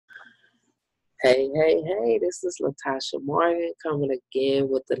Hey, this is Latasha Morgan coming again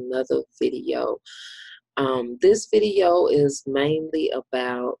with another video. This video is mainly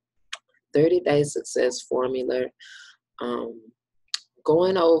about 30-day success formula, um,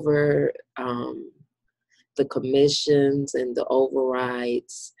 going over the commissions and the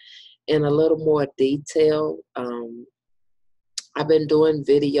overrides in a little more detail. I've been doing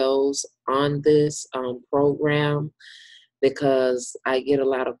videos on this program because I get a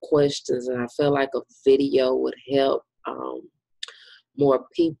lot of questions, and I feel like a video would help more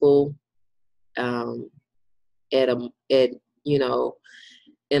people um, at you know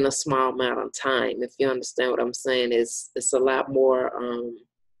in a small amount of time. If you understand what I'm saying, it's a lot more.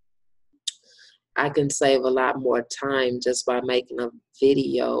 I can save a lot more time just by making a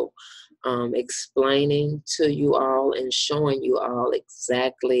video explaining to you all and showing you all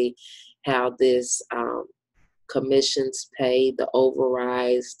exactly how this commissions paid, the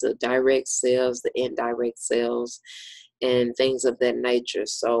overrides, the direct sales, the indirect sales, and things of that nature.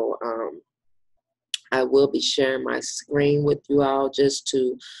 So I will be sharing my screen with you all just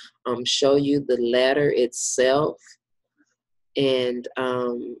to show you the letter itself, and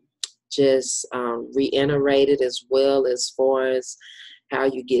just reiterate it as well, as far as how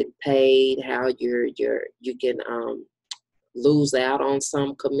you get paid, how you can lose out on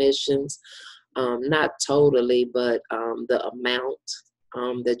some commissions. Not totally, but the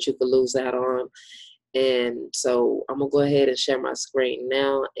amount that you could lose out on. And so I'm gonna go ahead and share my screen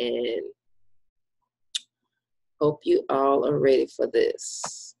now, and hope you all are ready for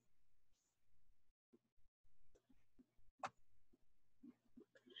this.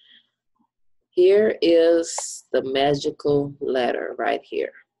 Here is the magical letter right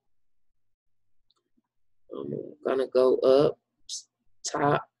here. I'm gonna go up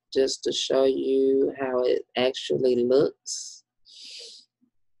top just to show you how it actually looks.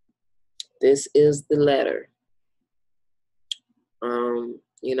 This is the letter.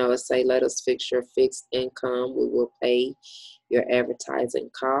 It say, let us fix your fixed income. We will pay your advertising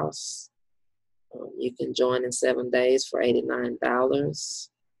costs. You can join in 7 days for $89.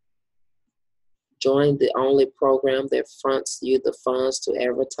 Join the only program that fronts you the funds to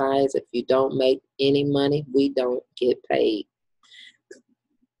advertise. If you don't make any money, we don't get paid.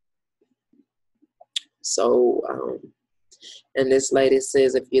 So, and this lady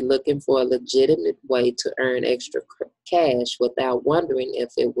says, if you're looking for a legitimate way to earn extra cash without wondering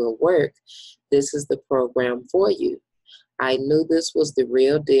if it will work, this is the program for you. I knew this was the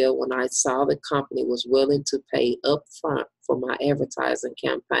real deal when I saw the company was willing to pay upfront for my advertising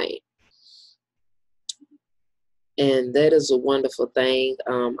campaign. And that is a wonderful thing.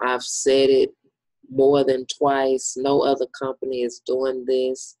 I've said it more than twice. No other company is doing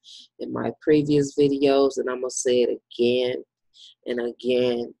this in my previous videos, and I'm going to say it again and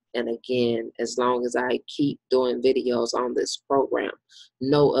again and again as long as I keep doing videos on this program.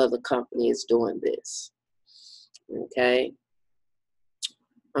 No other company is doing this. Okay.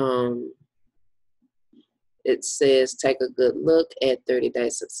 It says, take a good look at 30-day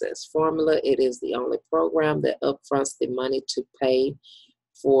success formula. It is the only program that upfronts the money to pay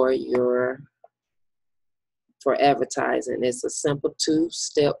for advertising. It's a simple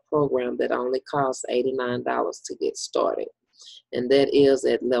 2-step program that only costs $89 to get started, and that is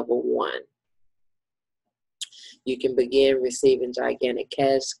at level 1. You can begin receiving gigantic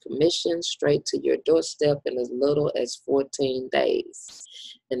cash commissions straight to your doorstep in as little as 14 days.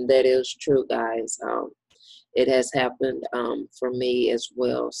 And that is true, guys. It has happened for me as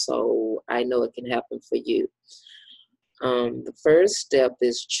well, so I know it can happen for you. The first step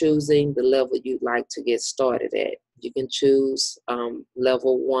is choosing the level you'd like to get started at. You can choose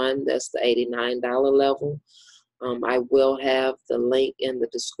level 1, that's the $89 level. I will have the link in the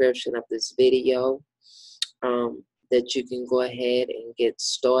description of this video that you can go ahead and get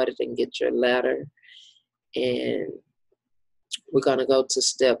started and get your letter. And we're going to go to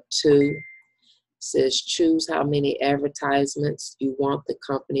step 2. It says, choose how many advertisements you want the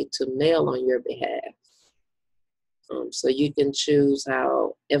company to mail on your behalf. So you can choose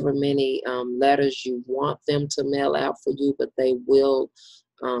however many letters you want them to mail out for you, but they will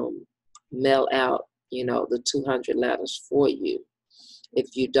mail out, the 200 letters for you.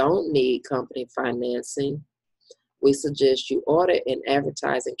 If you don't need company financing, we suggest you order an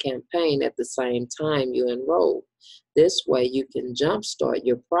advertising campaign at the same time you enroll. This way you can jumpstart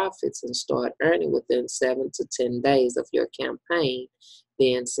your profits and start earning within 7 to 10 days of your campaign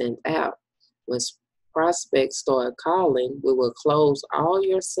being sent out. When prospects start calling, we will close all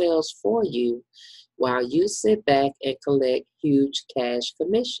your sales for you while you sit back and collect huge cash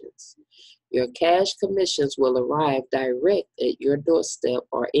commissions. Your cash commissions will arrive direct at your doorstep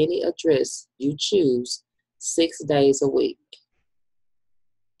or any address you choose 6 days a week.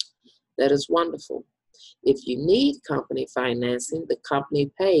 That is wonderful. If you need company financing, the company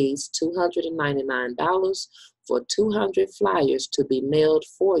pays $299 for 200 flyers to be mailed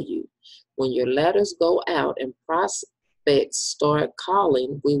for you. When your letters go out and prospects start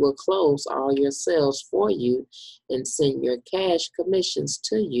calling, we will close all your sales for you and send your cash commissions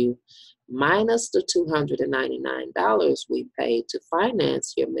to you, minus the $299 we paid to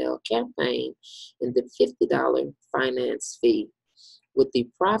finance your mail campaign and the $50 finance fee. With the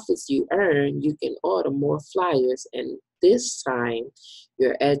profits you earn, you can order more flyers, and this time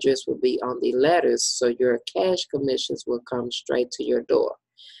your address will be on the letters, so your cash commissions will come straight to your door.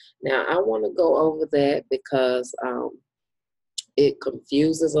 Now, I want to go over that because it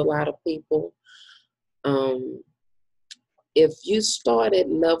confuses a lot of people. If you start at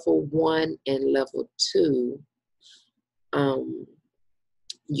level 1 and level 2,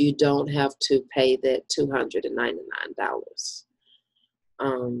 you don't have to pay that $299.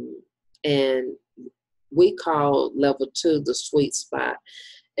 And we call level 2 the sweet spot.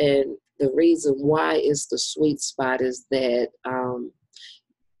 And the reason why it's the sweet spot is that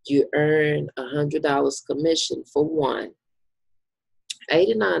you earn $100 commission for one.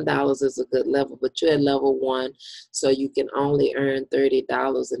 $89 is a good level, but you're at level 1, so you can only earn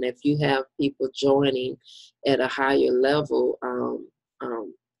 $30. And if you have people joining at a higher level,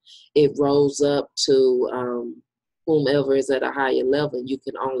 it rolls up to whomever is at a higher level. You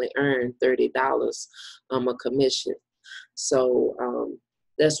can only earn $30 a commission. So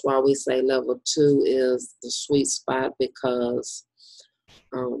that's why we say level 2 is the sweet spot, because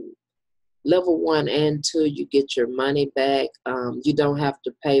level 1 and 2, you get your money back. You don't have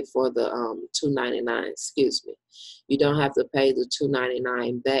to pay for the $299. Excuse me. You don't have to pay the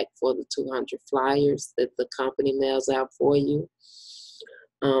 $299 back for the 200 flyers that the company mails out for you.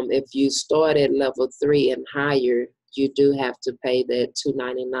 If you start at level 3 and higher, you do have to pay that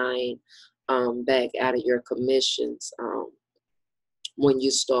 $299 back out of your commissions when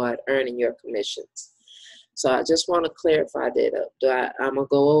you start earning your commissions. So I just want to clarify that up. I'm going to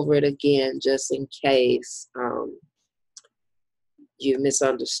go over it again just in case you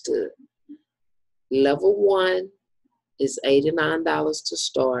misunderstood. Level 1 is $89 to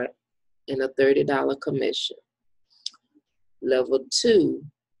start and a $30 commission. Level 2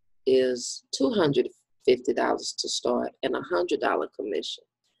 is $250 to start and a $100 commission.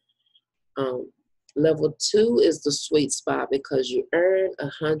 Level 2 is the sweet spot because you earn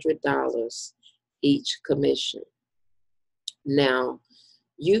 $100 each commission. Now,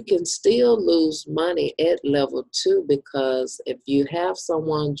 you can still lose money at level 2 because if you have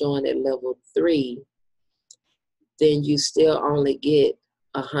someone join at level 3, then you still only get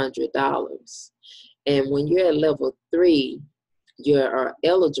 $100. And when you're at level 3, you are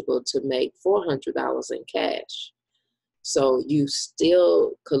eligible to make $400 in cash. So you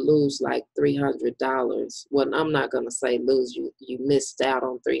still could lose like $300. Well, I'm not going to say lose. You missed out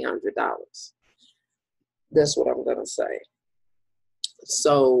on $300. That's what I'm going to say.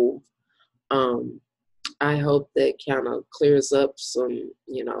 So I hope that kind of clears up some,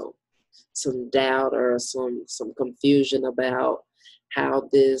 some doubt or some confusion about how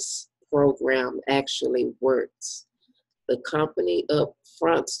this program actually works. The company up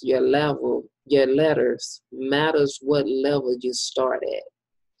fronts your level, your letters, matters what level you start at.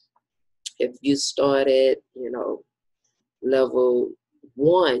 If you start at, level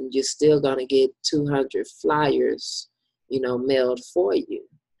 1, you're still going to get 200 flyers, mailed for you.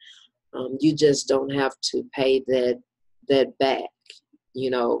 You just don't have to pay that back,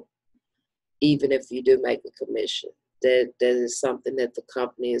 even if you do make a commission. That is something that the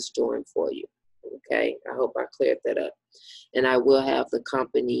company is doing for you. Okay, I hope I cleared that up. And I will have the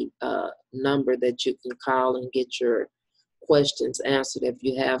company number that you can call and get your questions answered if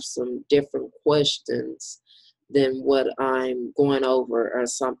you have some different questions than what I'm going over or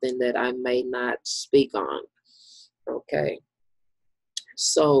something that I may not speak on. Okay,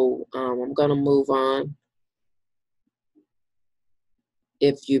 so I'm going to move on.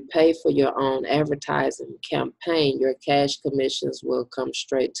 If you pay for your own advertising campaign, your cash commissions will come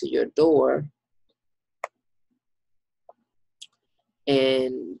straight to your door.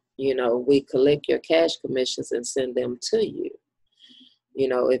 And, we collect your cash commissions and send them to you.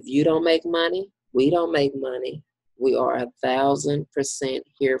 If you don't make money, we don't make money. We are 1,000%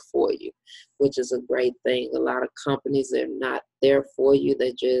 here for you, which is a great thing. A lot of companies are not there for you.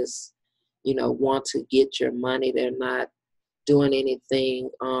 They just, want to get your money. They're not doing anything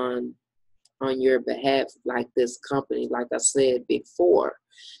on on your behalf like this company. Like I said before,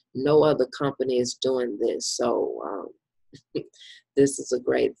 no other company is doing this. So this is a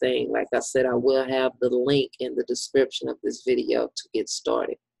great thing. Like I said, I will have the link in the description of this video to get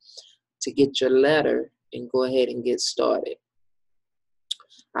started, to get your letter and go ahead and get started.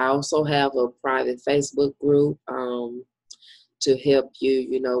 I also have a private Facebook group to help you,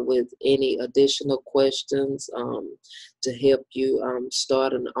 with any additional questions, to help you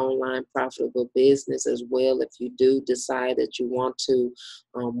start an online profitable business as well. If you do decide that you want to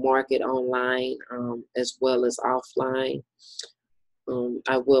market online as well as offline,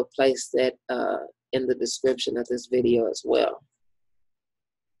 I will place that in the description of this video as well.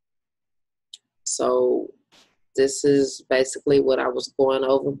 So this is basically what I was going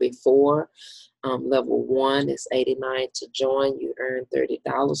over before. Level 1 is $89 to join. You earn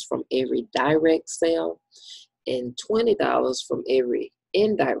 $30 from every direct sale and $20 from every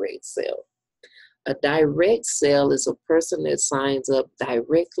indirect sale. A direct sale is a person that signs up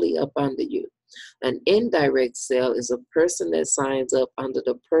directly up under you. An indirect sale is a person that signs up under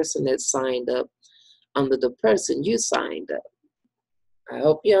the person that signed up under the person you signed up. I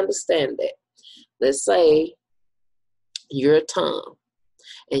hope you understand that. Let's say you're Tom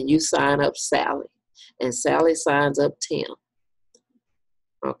and you sign up Sally, and Sally signs up Tim.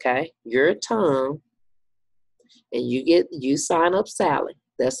 Okay, you're Tom and you sign up Sally.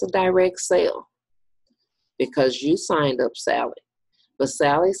 That's a direct sale because you signed up Sally, but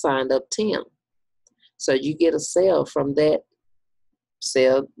Sally signed up Tim. So you get a sale from that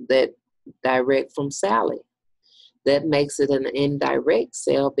sale, that direct from Sally. That makes it an indirect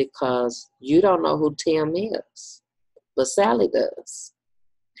sale because you don't know who Tim is, but Sally does.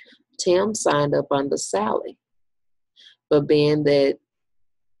 Tim signed up under Sally, but being that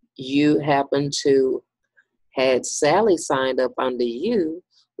you happen to had Sally signed up under you,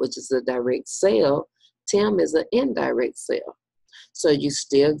 which is a direct sale, Tim is an indirect sale. So you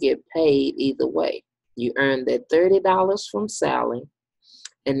still get paid either way. You earn that $30 from Sally,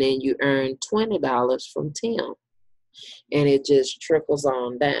 and then you earn $20 from Tim. And it just trickles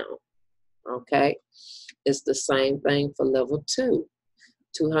on down, okay? It's the same thing for level 2.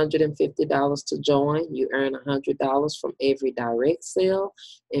 $250 to join. You earn $100 from every direct sale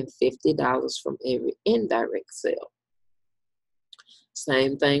and $50 from every indirect sale.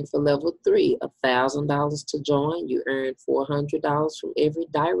 Same thing for level 3. $1,000 to join. You earn $400 from every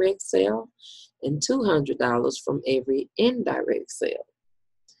direct sale and $200 from every indirect sale.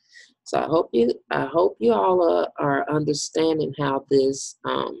 So I hope you all are understanding how this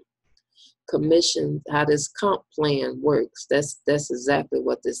commission, how this comp plan works. That's exactly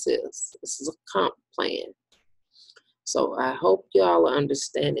what this is. This is a comp plan. So I hope you all are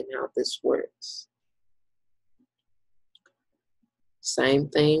understanding how this works. Same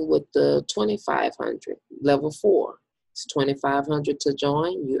thing with the 2,500, level 4. It's 2,500 to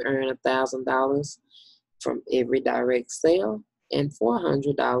join. You earn $1,000 from every direct sale and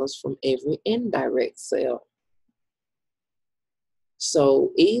 $400 from every indirect sale.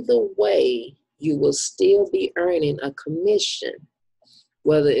 So either way, you will still be earning a commission,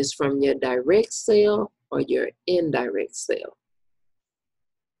 whether it's from your direct sale or your indirect sale.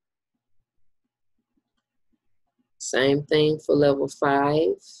 Same thing for level 5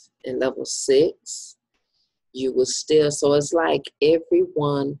 and level 6. You will still, so it's like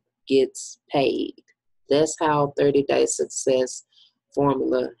everyone gets paid. That's how 30-Day Success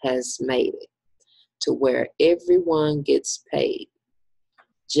Formula has made it, to where everyone gets paid.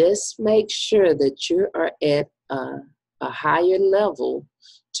 Just make sure that you are at a higher level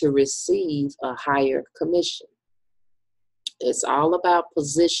to receive a higher commission. It's all about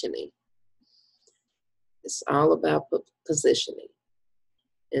positioning. It's all about positioning.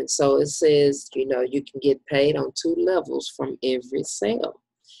 And so it says, you can get paid on 2 levels from every sale.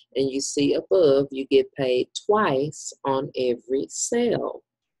 And you see above, you get paid twice on every sale.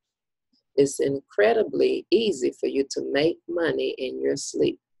 It's incredibly easy for you to make money in your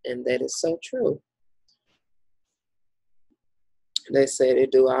sleep. And that is so true. They say they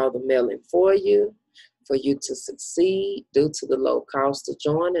do all the mailing for you to succeed. Due to the low cost to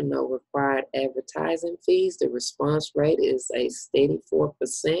join and no required advertising fees, the response rate is a steady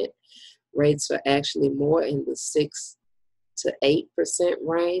 4%. Rates are actually more in the 6 to 8%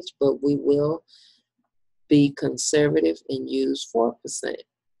 range, but we will be conservative and use 4%.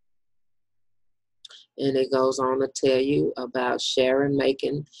 And it goes on to tell you about Sharon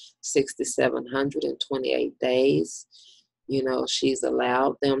making $6,700 in 28 days. She's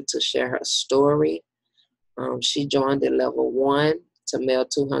allowed them to share her story. She joined at level 1 to mail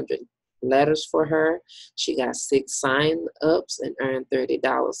 $200 letters for her. She got 6 sign-ups and earned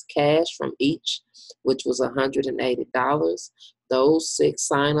 $30 cash from each, which was $180. Those 6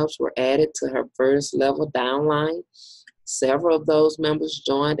 sign-ups were added to her first level downline. Several of those members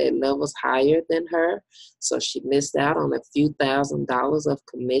joined at levels higher than her, so she missed out on a few $1,000s of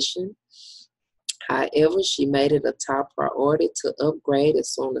commission. However, she made it a top priority to upgrade as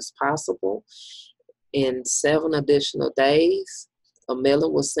soon as possible. In 7 additional days, a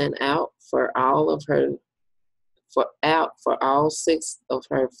mailing was sent out for all 6 of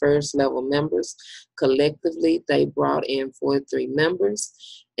her first level members. Collectively, they brought in 43 members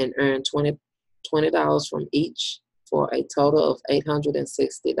and earned $20 from each for a total of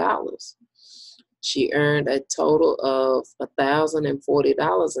 $860. She earned a total of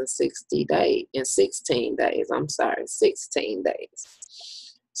 $1,040 in 16 days.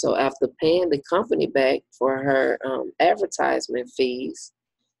 So after paying the company back for her advertisement fees,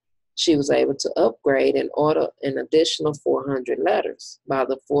 she was able to upgrade and order an additional 400 letters. By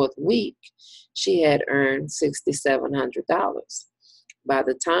the 4th week, she had earned $6,700. By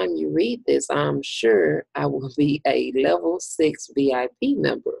the time you read this, I'm sure I will be a level 6 VIP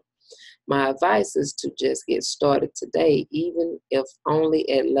member. My advice is to just get started today, even if only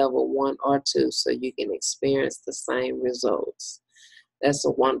at level 1 or 2, so you can experience the same results. That's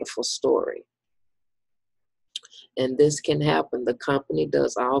a wonderful story. And this can happen. The company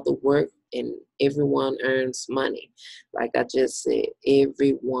does all the work and everyone earns money. Like I just said,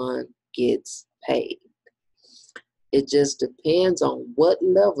 everyone gets paid. It just depends on what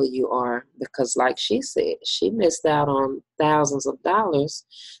level you are, because like she said, she missed out on thousands of dollars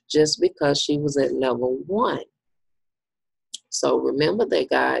just because she was at level 1. So remember that,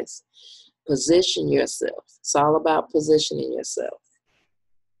 guys. Position yourself. It's all about positioning yourself.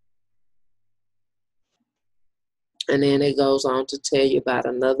 And then it goes on to tell you about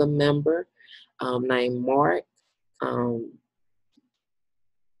another member named Mark.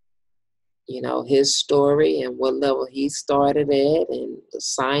 You know, his story and what level he started at and the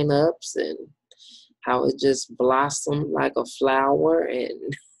sign-ups and how it just blossomed like a flower.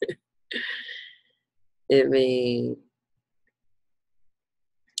 And I mean,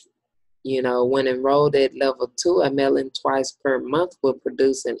 you know, when enrolled at level 2, a mailing twice per month will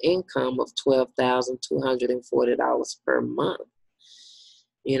produce an income of $12,240 per month.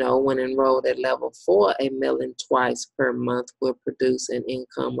 You know, when enrolled at level 4, a mailing twice per month will produce an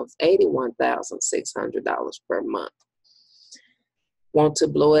income of $81,600 per month. Want to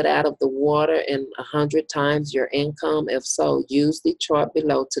blow it out of the water and 100 times your income? If so, use the chart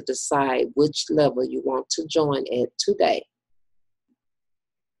below to decide which level you want to join at today.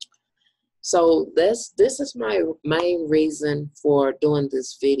 So this is my main reason for doing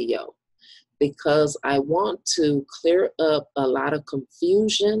this video, because I want to clear up a lot of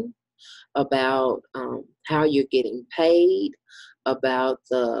confusion about how you're getting paid, about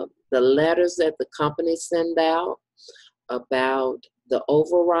the letters that the company send out, about the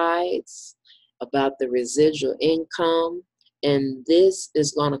overrides, about the residual income, and this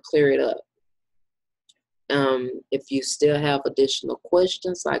is going to clear it up. If you still have additional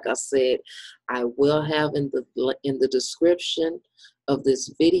questions, like I said, I will have in the description of this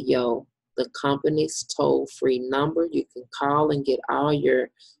video the company's toll-free number. You can call and get all your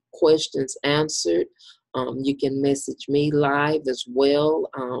questions answered. You can message me live as well,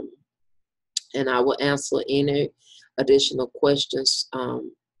 and I will answer any additional questions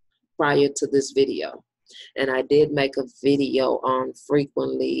prior to this video. And I did make a video on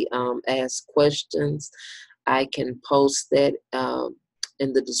frequently asked questions. I can post that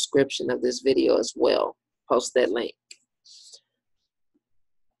in the description of this video as well. Post that link.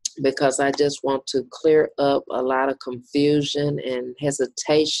 Because I just want to clear up a lot of confusion and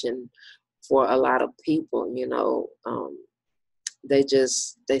hesitation for a lot of people. You know, they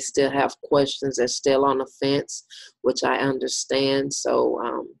still have questions. They're still on the fence, which I understand. So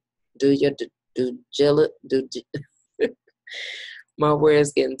my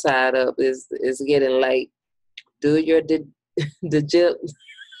words getting tied up. It's getting late. Do your due diligence.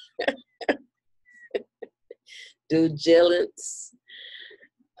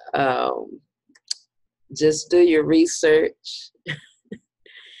 Just do your research.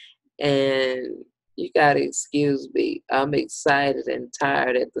 And you gotta excuse me. I'm excited and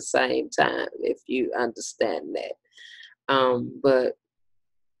tired at the same time, if you understand that. But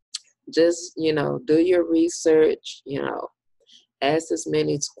just, you know, do your research, you know, ask as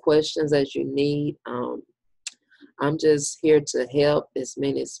many questions as you need. I'm just here to help as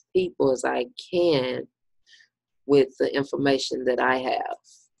many people as I can with the information that I have,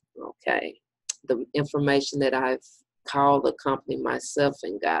 okay? The information that I've call the company myself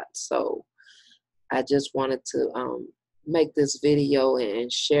and got. So I just wanted to make this video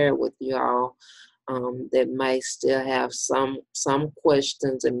and share with you all that may still have some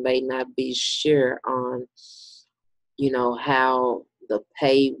questions and may not be sure on, you know, how the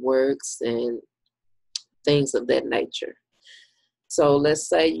pay works and things of that nature. So let's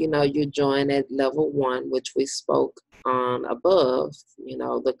say, you know, you join at level 1, which we spoke on above. You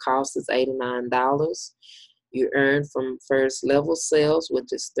know, the cost is $89. You earn from first level sales,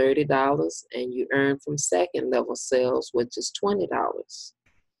 which is $30, and you earn from second level sales, which is $20.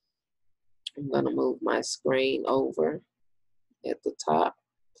 I'm going to move my screen over at the top.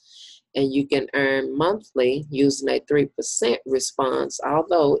 And you can earn monthly using a 3% response,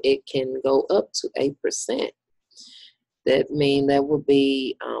 although it can go up to 8%. That means that would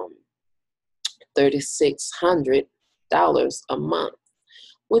be $3,600 a month,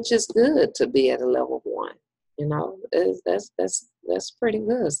 which is good to be at a level 1. You know, that's pretty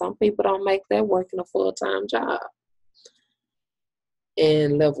good. Some people don't make that working a full-time job.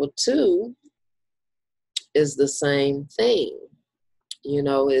 And level 2 is the same thing. You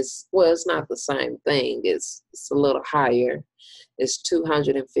know, it's not the same thing. It's a little higher. It's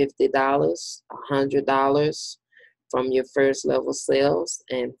 $250, $100 from your first level sales,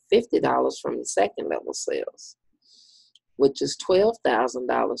 and $50 from your second level sales, which is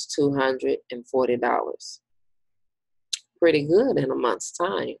 $12,000, $240. Pretty good in a month's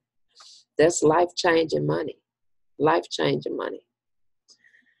time. That's life-changing money. Life-changing money.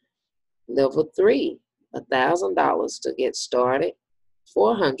 Level 3, $1,000 to get started,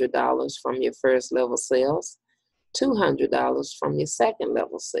 $400 from your first level sales, $200 from your second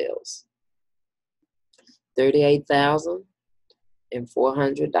level sales.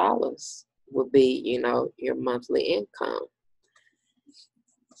 $38,400 would be, you know, your monthly income.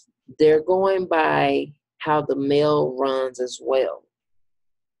 They're going by how the mail runs as well,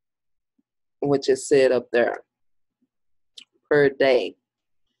 which is said up there per day.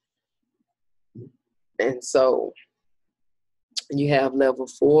 And so you have level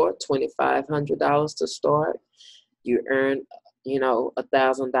 4, $2,500 to start. You earn, you know,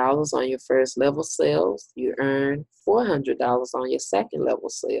 $1,000 on your first level sales. You earn $400 on your second level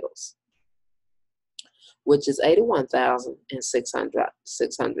sales, which is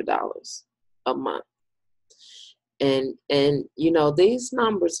 $81,600 a month. And you know, these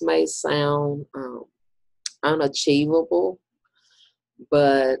numbers may sound unachievable,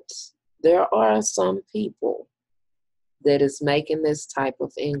 but there are some people that is making this type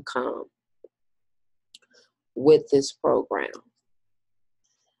of income with this program.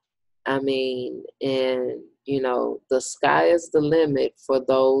 I mean, and you know, the sky is the limit for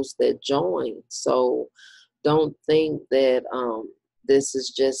those that join. So don't think that this is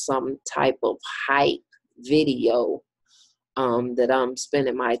just some type of hype video that I'm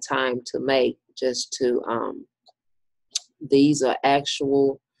spending my time to make just to, these are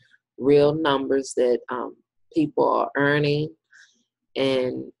actual real numbers that people are earning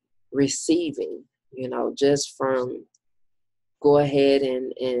and receiving, you know, just from go ahead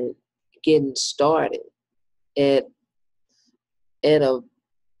and getting started at a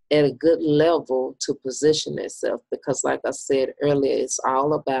good level to position itself. Because like I said earlier, it's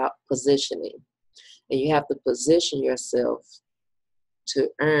all about positioning. And you have to position yourself to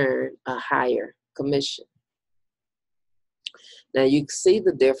earn a higher commission. Now you can see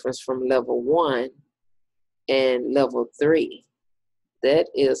the difference from level 1 and level 3. That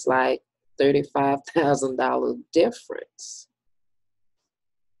is like $35,000 difference.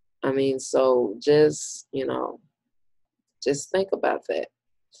 I mean, so just, you know, just think about that.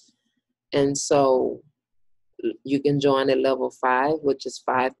 And so you can join at level 5, which is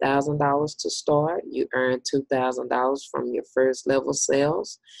 $5,000 to start. You earn $2,000 from your first level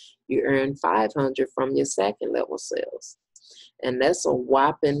sales. You earn $500 from your second level sales. And that's a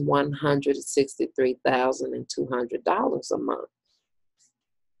whopping $163,200 a month.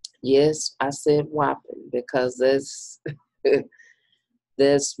 Yes, I said whopping because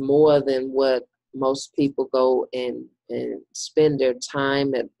that's more than what most people go and spend their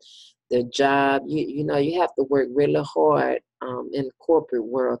time at their job. You know, you have to work really hard in the corporate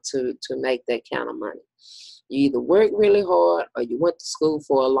world to make that kind of money. You either work really hard or you went to school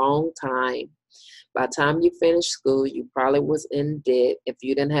for a long time. By the time you finished school, you probably was in debt if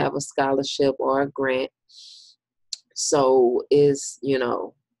you didn't have a scholarship or a grant. So is, you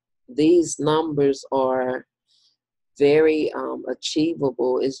know, these numbers are very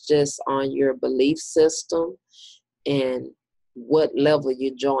achievable. It's just on your belief system and what level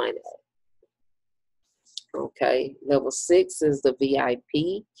you join at. Okay, level 6 is the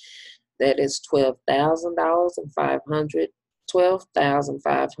VIP. That is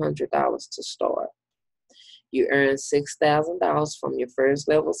 $12,500 to start. You earn $6,000 from your first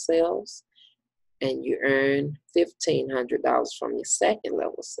level sales, and you earn $1,500 from your second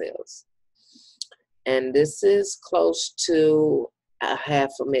level sales. And this is close to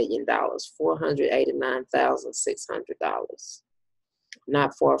 $500,000, $489,600.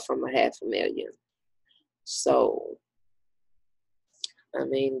 Not far from $500,000. So, I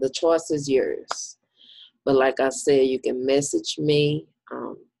mean, the choice is yours. But like I said, you can message me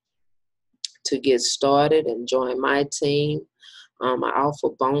to get started and join my team. I offer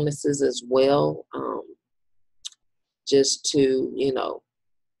bonuses as well, just to,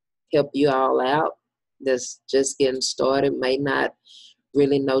 help you all out. That's just getting started, may not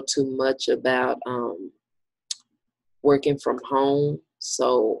really know too much about working from home.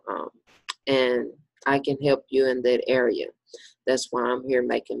 So, and I can help you in that area. That's why I'm here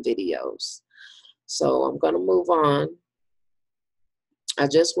making videos. So I'm going to move on. I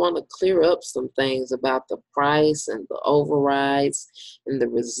just want to clear up some things about the price and the overrides and the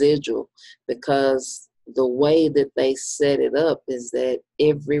residual, because the way that they set it up is that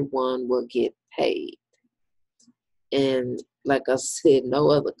everyone will get paid. And like I said, no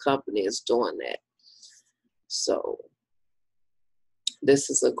other company is doing that. So this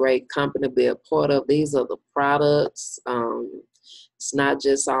is a great company to be a part of. These are the products. It's not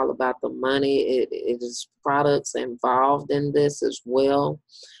just all about the money. It is products involved in this as well.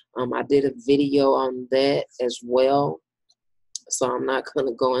 I did a video on that as well. So I'm not going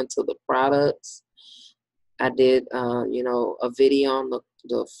to go into the products. I did, a video on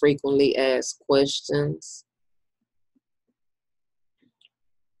the frequently asked questions.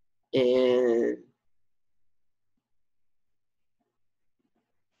 And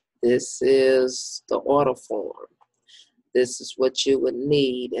this is the order form. This is what you would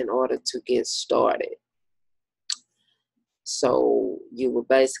need in order to get started. So you will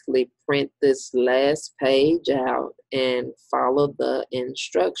basically print this last page out and follow the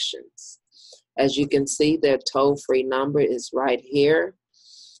instructions. As you can see, their toll-free number is right here.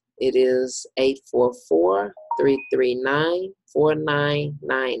 It is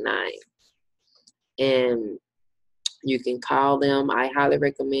 844-339-4999. And you can call them. I highly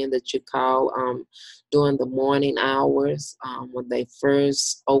recommend that you call during the morning hours when they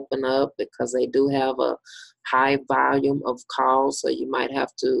first open up, because they do have a high volume of calls. So you might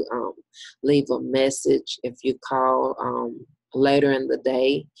have to leave a message if you call later in the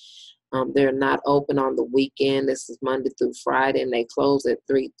day. They're not open on the weekend. This is Monday through Friday, and they close at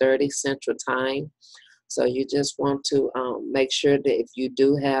 3:30 Central Time. So you just want to make sure that if you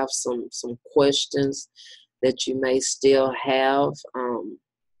do have some questions that you may still have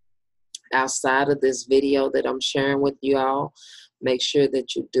outside of this video that I'm sharing with you all, make sure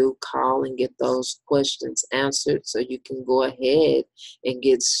that you do call and get those questions answered so you can go ahead and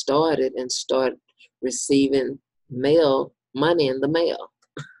get started and start receiving money in the mail.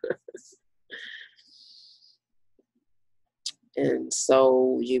 And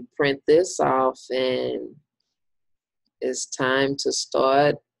so you print this off, and it's time to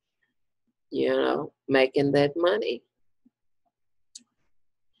start, making that money.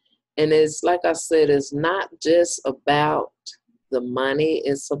 And it's like I said, it's not just about the money.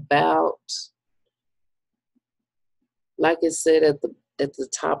 It's about, like it said at the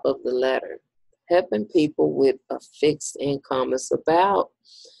top of the letter, helping people with a fixed income. It's about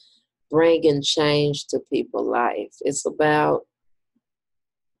bringing change to people's life. It's about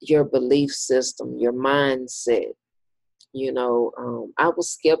your belief system, your mindset. I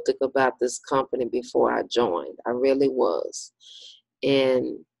was skeptical about this company before I joined. I really was.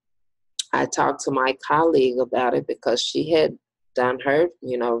 And I talked to my colleague about it because she had done her,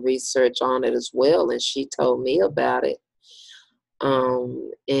 research on it as well. And she told me about it.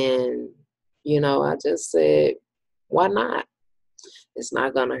 I just said, why not? It's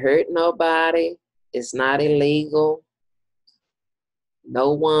not going to hurt nobody. It's not illegal.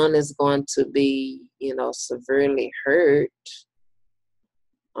 No one is going to be, severely hurt.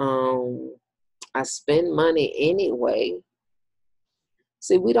 I spend money anyway.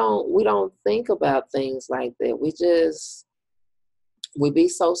 See, we don't think about things like that. We be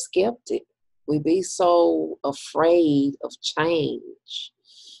so skeptic. We be so afraid of change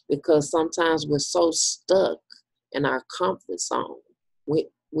because sometimes we're so stuck in our comfort zone.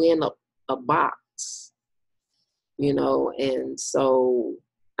 We're in a box, and so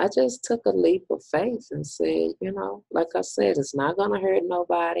I just took a leap of faith and said, like I said, it's not going to hurt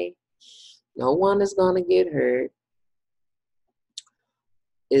nobody. No one is going to get hurt.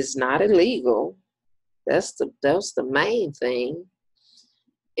 It's not illegal. That's the main thing.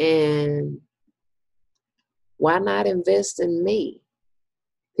 And why not invest in me?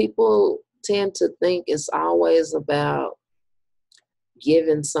 People tend to think it's always about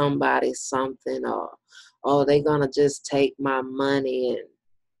giving somebody something, or they're going to just take my money,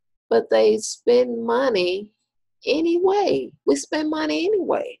 but they spend money anyway. We spend money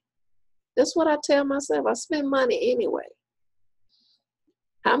anyway. That's what I tell myself. I spend money anyway.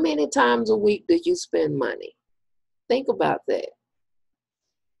 How many times a week do you spend money? Think about that.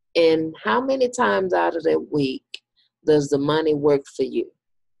 And how many times out of that week does the money work for you?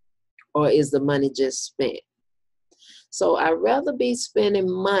 Or is the money just spent? So I'd rather be spending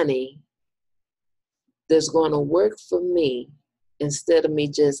money that's going to work for me instead of me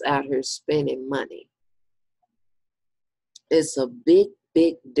just out here spending money. It's a big,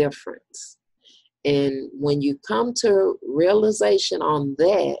 big difference. And when you come to realization on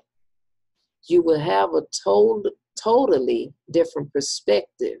that, you will have a totally different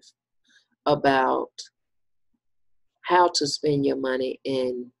perspective about how to spend your money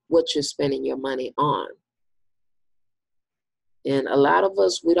and what you're spending your money on. And a lot of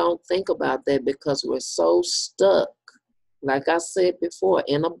us, we don't think about that because we're so stuck, like I said before,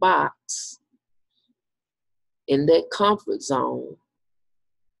 in a box, in that comfort zone.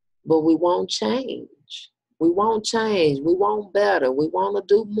 But we won't change. We won't change. We want better. We want to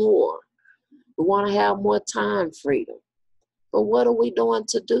do more. We want to have more time freedom. But what are we doing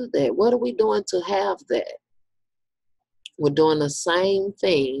to do that? What are we doing to have that? We're doing the same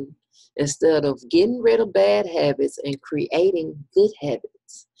thing instead of getting rid of bad habits and creating good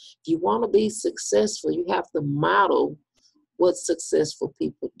habits. If you want to be successful, you have to model what successful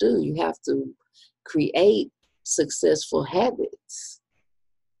people do. You have to create successful habits.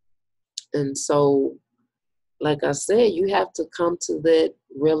 And so, like I said, you have to come to that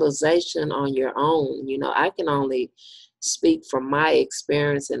realization on your own. You know, I can only speak from my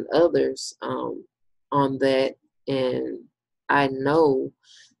experience and others on that. And I know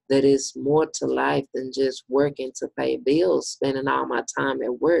that it's more to life than just working to pay bills, spending all my time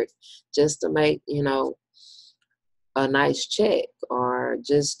at work just to make, a nice check or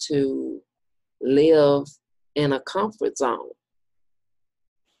just to live in a comfort zone.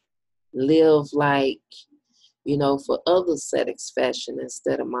 Live like, for others' satisfaction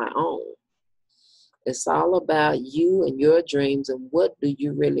instead of my own. It's all about you and your dreams and what do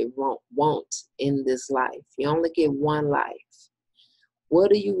you really want in this life. You only get one life. What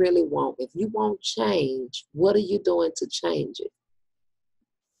do you really want? If you want change, what are you doing to change it?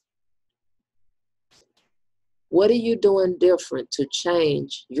 What are you doing different to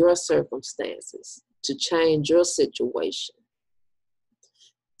change your circumstances, to change your situation?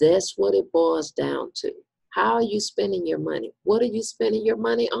 That's what it boils down to. How are you spending your money? What are you spending your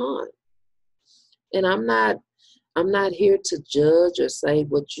money on? And I'm not here to judge or say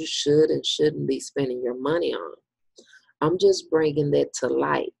what you should and shouldn't be spending your money on. I'm just bringing that to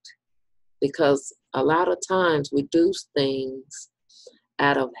light because a lot of times we do things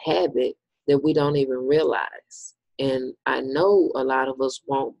out of habit that we don't even realize. And I know a lot of us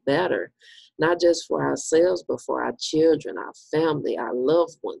want better, not just for ourselves, but for our children, our family, our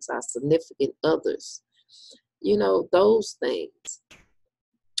loved ones, our significant others. Those things.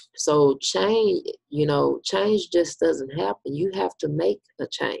 So change just doesn't happen. You have to make a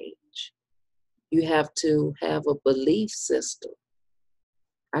change. You have to have a belief system.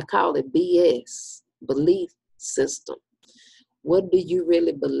 I call it BS, belief system. What do you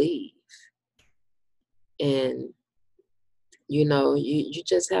really believe? And, you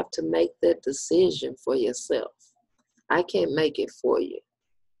just have to make that decision for yourself. I can't make it for you.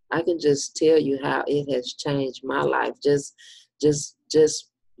 I can just tell you how it has changed my life. Just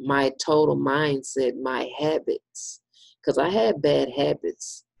my total mindset, my habits. Because I had bad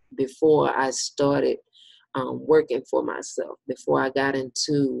habits before I started working for myself, before I got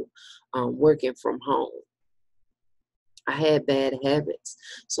into working from home. I had bad habits.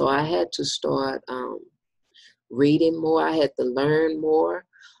 So I had to start reading more. I had to learn more.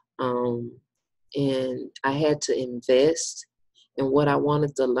 And I had to invest in what I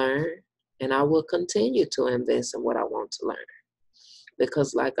wanted to learn. And I will continue to invest in what I want to learn.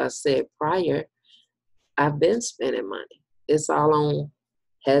 Because like I said prior, I've been spending money. It's all on,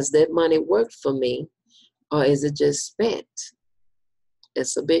 has that money worked for me or is it just spent?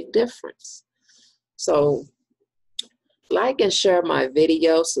 It's a big difference. So like and share my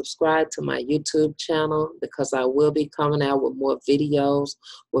video, subscribe to my YouTube channel because I will be coming out with more videos,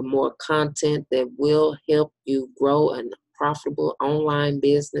 with more content that will help you grow a profitable online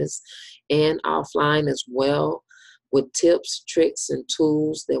business and offline as well, with tips, tricks, and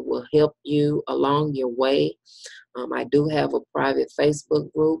tools that will help you along your way. I do have a private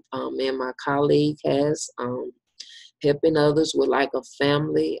Facebook group. Me and my colleague has helping others with like a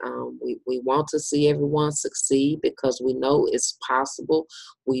family. We want to see everyone succeed because we know it's possible.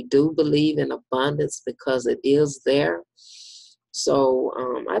 We do believe in abundance because it is there. So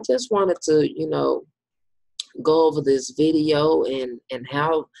I just wanted to, go over this video and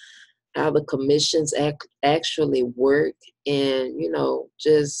how the commissions actually work. And,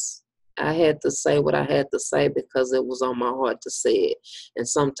 just I had to say what I had to say because it was on my heart to say it. And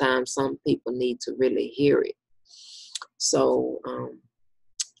sometimes some people need to really hear it. So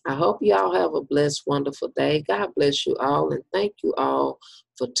I hope you all have a blessed, wonderful day. God bless you all. And thank you all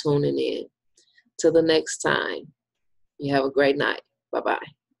for tuning in. Till the next time, you have a great night.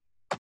 Bye-bye.